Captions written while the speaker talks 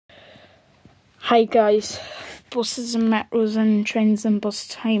Hi guys, buses and metros and trains and bus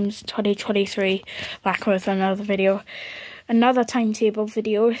times 2023, back with another video, another timetable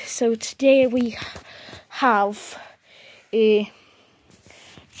video. So today we have a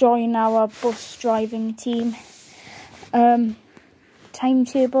join our bus driving team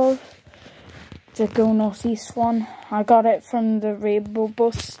timetable, the Go North East one. I got it from the Rainbow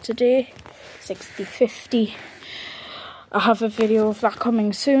bus today, 6050. I have a video of that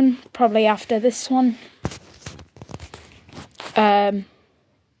coming soon, probably after this one. Well,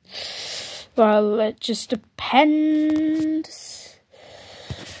 it just depends.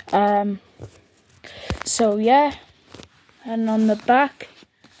 So yeah, and on the back,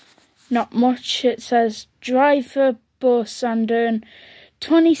 not much. It says drive a bus and earn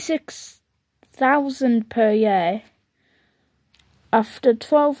 26,000 per year after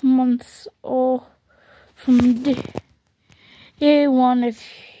 12 months or from Day one if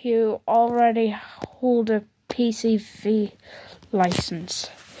you already hold a PCV license,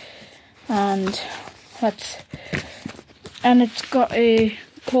 and it's got a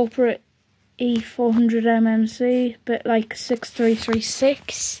corporate E400 MMC, bit like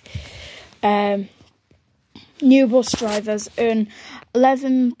 6336. New bus drivers earn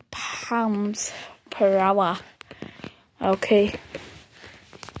 £11 per hour. Okay.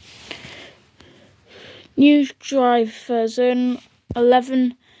 New drivers earn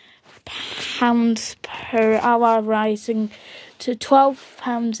 £11 per hour, rising to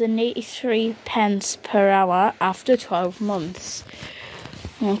 £12.83 per hour after 12 months.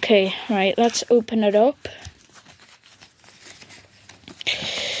 Okay, right, let's open it up.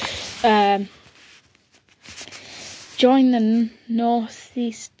 Join the North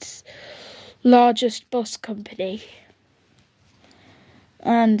East's largest bus company.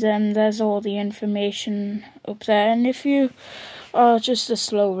 And there's all the information up there. And if you are just a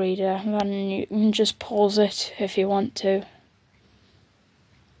slow reader, then you can just pause it if you want to.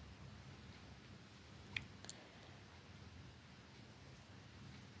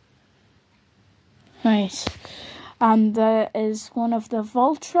 Right. And there is one of the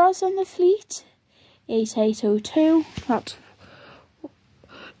Voltras in the fleet, 8802. That's...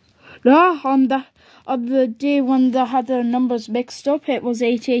 No, on the day when they had their numbers mixed up, it was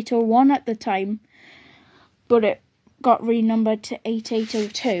 8801 at the time, but it got renumbered to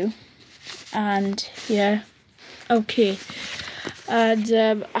 8802, and yeah, okay. And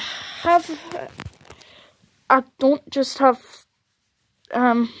I don't just have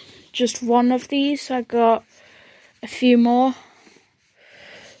just one of these. I got a few more.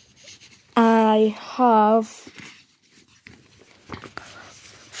 I have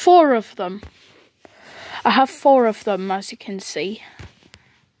 4 of them. I have 4 of them, as you can see.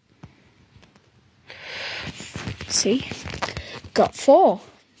 See? Got 4.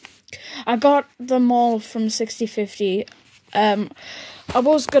 I got them all from 6050. I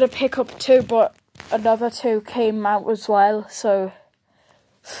was going to pick up 2, but another 2 came out as well, so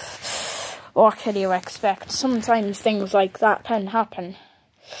what can you expect? Sometimes things like that can happen.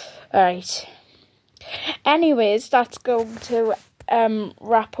 Alright. Anyways, that's going to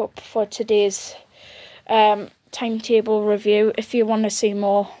wrap up for today's timetable review. If you want to see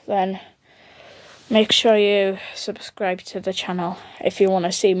more, then make sure you subscribe to the channel if you want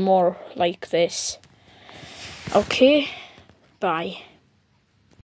to see more like this. Okay, bye.